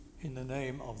In the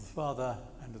name of the Father,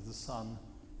 and of the Son,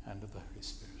 and of the Holy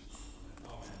Spirit.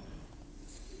 Amen.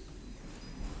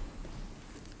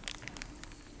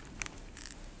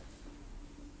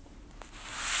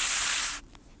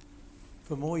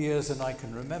 For more years than I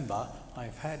can remember,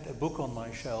 I've had a book on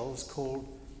my shelves called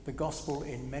The Gospel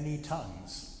in Many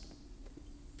Tongues.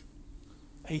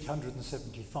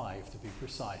 875 to be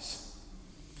precise.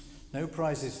 No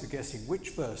prizes for guessing which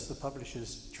verse the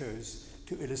publishers chose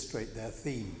to illustrate their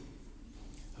theme.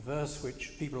 A verse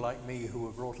which people like me who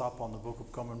were brought up on the Book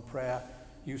of Common Prayer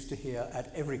used to hear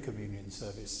at every communion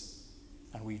service,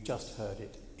 and we've just heard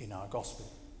it in our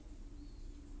Gospel.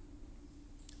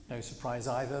 No surprise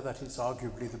either that it's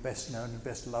arguably the best known and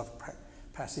best loved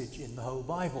passage in the whole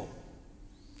Bible.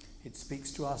 It speaks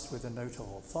to us with a note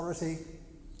of authority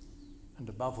and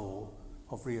above all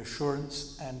of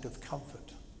reassurance and of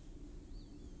comfort.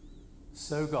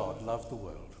 So God loved the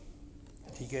world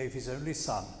that he gave his only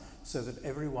Son, so that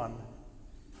everyone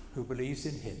who believes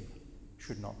in him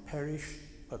should not perish,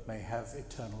 but may have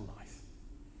eternal life.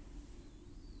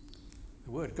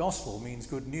 The word gospel means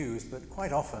good news, but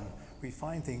quite often we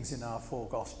find things in our four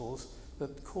Gospels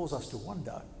that cause us to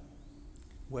wonder,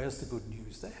 where's the good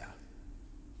news there?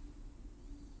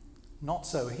 Not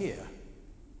so here.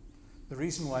 The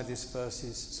reason why this verse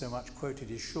is so much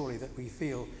quoted is surely that we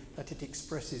feel that it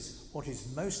expresses what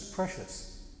is most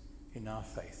precious in our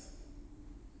faith.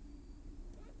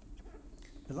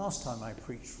 The last time I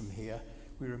preached from here,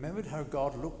 we remembered how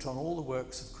God looked on all the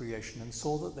works of creation and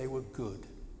saw that they were good.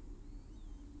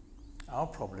 Our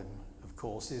problem, of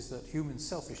course, is that human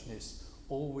selfishness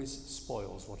always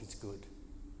spoils what is good.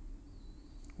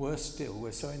 Worse still,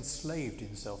 we're so enslaved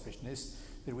in selfishness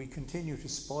that we continue to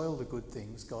spoil the good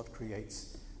things God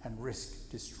creates and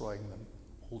risk destroying them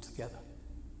altogether.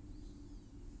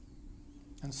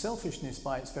 And selfishness,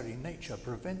 by its very nature,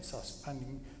 prevents us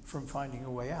from finding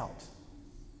a way out.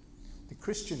 The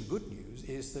Christian good news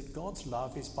is that God's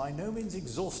love is by no means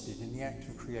exhausted in the act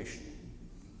of creation.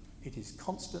 It is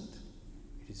constant,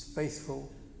 it is faithful,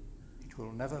 it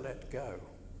will never let go.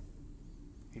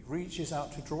 It reaches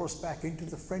out to draw us back into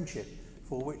the friendship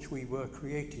for which we were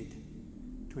created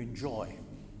to enjoy.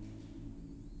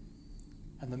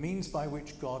 And the means by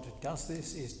which God does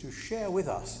this is to share with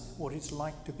us what it's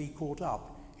like to be caught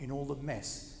up in all the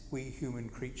mess we human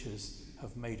creatures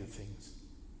have made of things.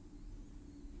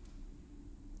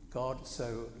 God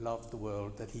so loved the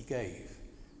world that he gave.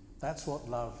 That's what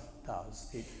love does.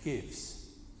 It gives.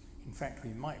 In fact,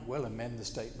 we might well amend the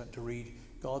statement to read,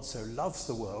 God so loves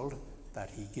the world that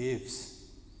he gives.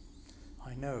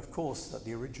 I know, of course, that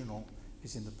the original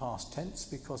is in the past tense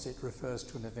because it refers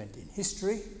to an event in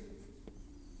history.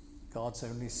 God's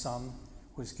only Son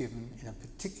was given in a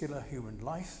particular human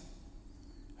life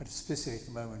at a specific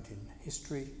moment in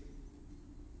history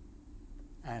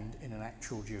and in an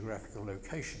actual geographical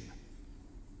location.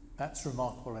 That's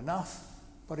remarkable enough,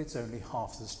 but it's only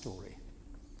half the story.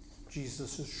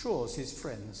 Jesus assures his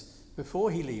friends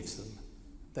before he leaves them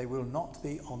they will not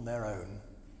be on their own.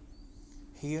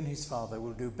 He and his Father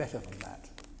will do better than that.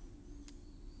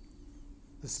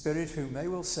 The Spirit whom they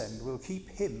will send will keep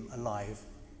him alive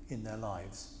in their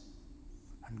lives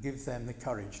and give them the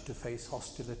courage to face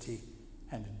hostility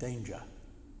and danger.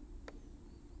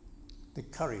 The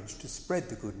courage to spread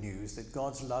the good news that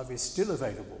God's love is still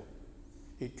available.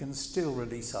 It can still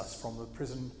release us from the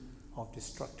prison of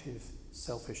destructive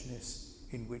selfishness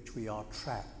in which we are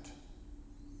trapped.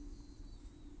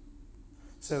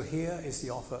 So here is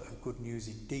the offer of good news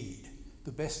indeed,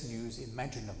 the best news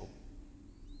imaginable.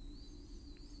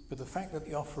 But the fact that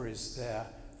the offer is there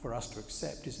for us to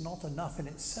accept is not enough in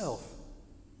itself.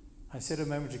 I said a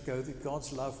moment ago that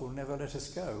God's love will never let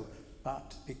us go,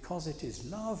 but because it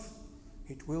is love,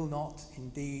 it will not,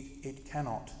 indeed it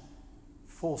cannot,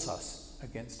 force us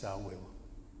against our will.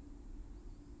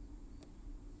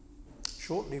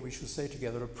 Shortly we shall say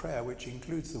together a prayer which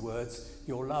includes the words,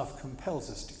 "Your love compels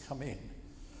us to come in."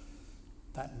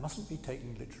 That mustn't be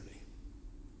taken literally.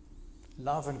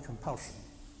 Love and compulsion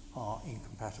are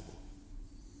incompatible.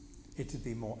 It would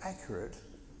be more accurate,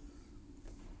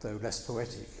 though less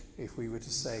poetic, if we were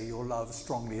to say, "Your love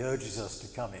strongly urges us to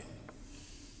come in."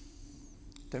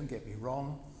 Don't get me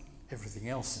wrong, everything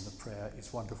else in the prayer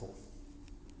is wonderful.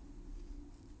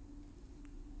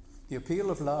 The appeal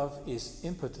of love is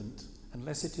impotent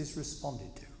unless it is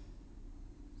responded to.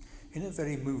 In a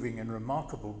very moving and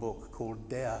remarkable book called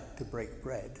Dare to Break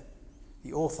Bread,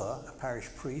 the author, a parish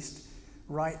priest,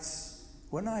 writes,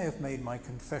 "When I have made my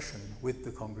confession with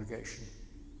the congregation,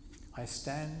 I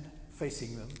stand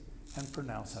facing them and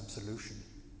pronounce absolution.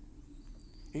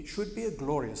 It should be a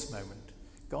glorious moment.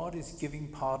 God is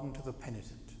giving pardon to the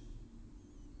penitent.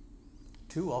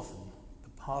 too often the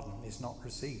pardon is not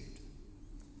received.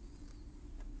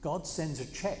 God sends a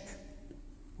check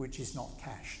which is not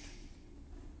cashed.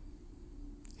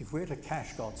 If we're to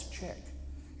cash God's check,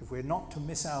 if we're not to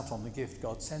miss out on the gift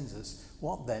God sends us,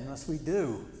 what then must we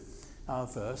do? Our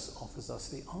verse offers us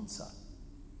the answer.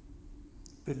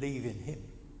 Believe in him.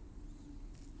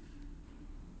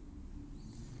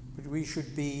 But we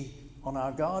should be on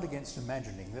our guard against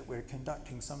imagining that we're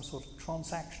conducting some sort of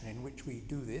transaction in which we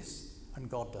do this and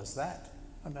God does that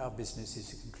and our business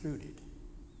is concluded.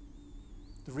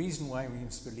 The reason why we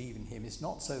must believe in him is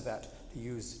not so that, to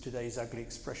use today's ugly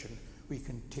expression, we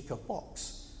can tick a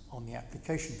box on the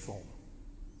application form.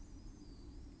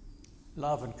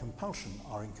 Love and compulsion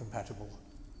are incompatible,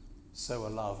 so are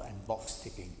love and box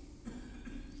ticking.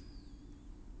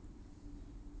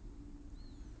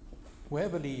 Where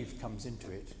believe comes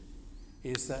into it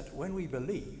is that when we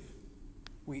believe,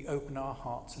 we open our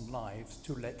hearts and lives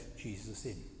to let Jesus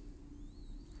in.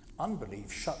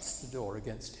 Unbelief shuts the door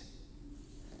against him.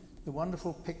 The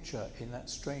wonderful picture in that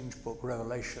strange book,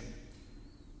 Revelation,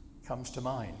 comes to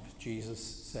mind. Jesus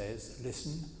says,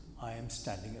 "Listen, I am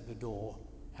standing at the door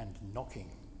and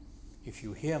knocking. If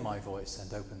you hear my voice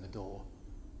and open the door,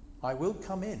 I will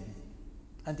come in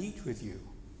and eat with you,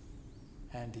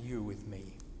 and you with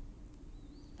me."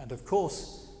 And of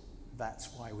course,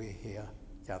 that's why we're here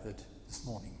gathered this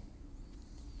morning.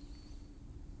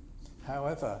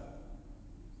 However,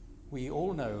 we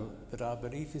all know that our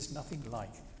belief is nothing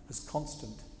like as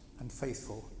constant and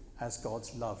faithful as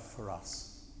God's love for us.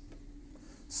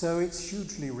 So it's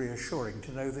hugely reassuring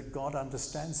to know that God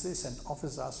understands this and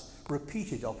offers us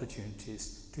repeated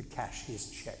opportunities to cash his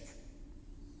check.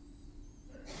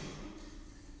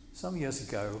 Some years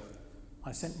ago,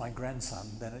 I sent my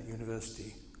grandson, then at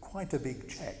university, quite a big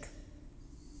check.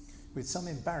 With some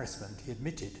embarrassment, he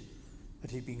admitted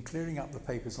that he'd been clearing up the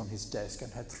papers on his desk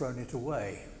and had thrown it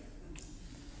away.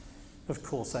 Of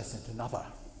course, I sent another.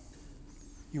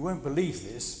 You won't believe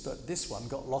this, but this one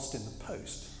got lost in the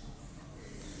post.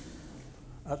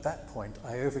 At that point,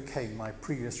 I overcame my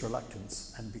previous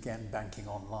reluctance and began banking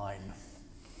online.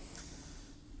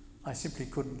 I simply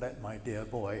couldn't let my dear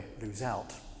boy lose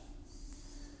out.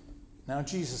 Now,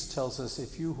 Jesus tells us,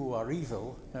 if you who are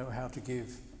evil know how to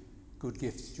give good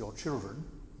gifts to your children,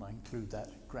 and I include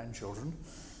that grandchildren,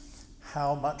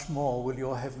 how much more will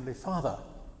your heavenly Father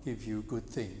give you good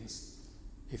things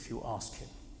if you ask him?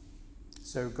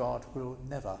 So God will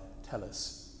never tell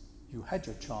us, you had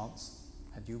your chance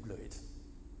and you blew it.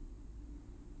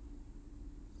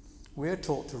 We're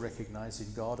taught to recognize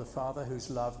in God a Father whose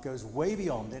love goes way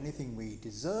beyond anything we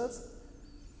deserve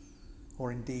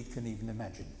or indeed can even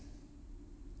imagine.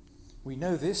 We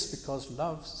know this because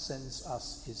love sends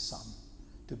us his Son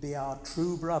to be our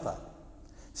true brother,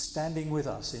 standing with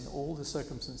us in all the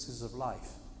circumstances of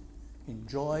life, in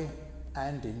joy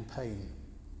and in pain.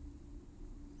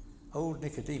 Old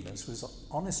Nicodemus was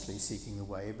honestly seeking the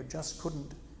way, but just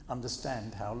couldn't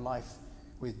understand how life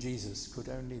with Jesus could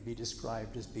only be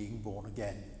described as being born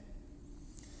again.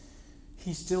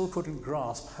 He still couldn't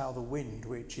grasp how the wind,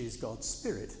 which is God's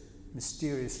Spirit,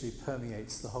 mysteriously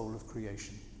permeates the whole of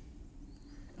creation,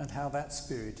 and how that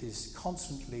Spirit is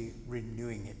constantly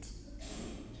renewing it.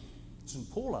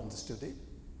 St. Paul understood it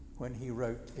when he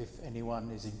wrote, "If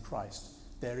anyone is in Christ,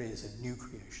 there is a new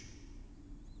creation.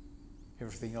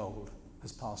 Everything old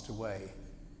has passed away.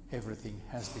 Everything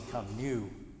has become new."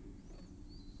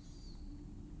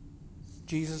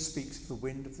 Jesus speaks of the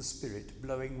wind of the Spirit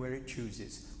blowing where it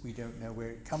chooses. We don't know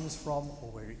where it comes from or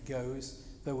where it goes,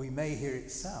 though we may hear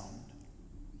its sound.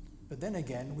 But then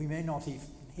again, we may not even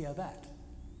hear that.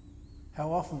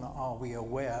 How often are we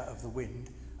aware of the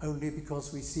wind only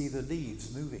because we see the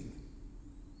leaves moving?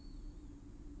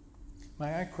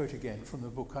 May I quote again from the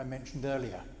book I mentioned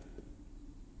earlier?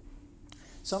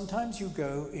 Sometimes you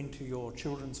go into your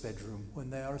children's bedroom when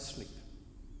they are asleep.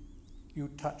 You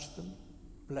touch them,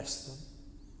 bless them,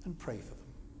 and pray for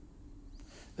them.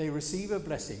 They receive a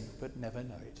blessing but never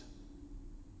know it.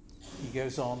 He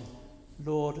goes on,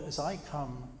 "Lord, as I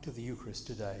come to the Eucharist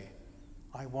today,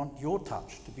 I want your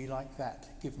touch to be like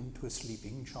that given to a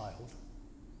sleeping child.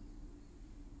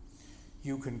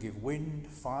 You can give wind,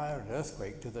 fire, and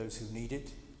earthquake to those who need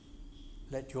it.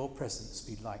 Let your presence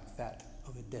be like that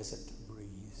of a desert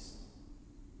breeze."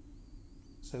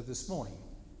 So this morning,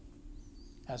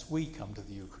 as we come to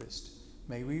the Eucharist,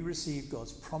 may we receive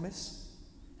God's promise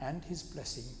and his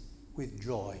blessing with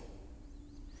joy,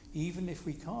 even if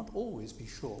we can't always be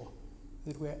sure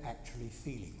that we're actually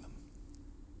feeling them.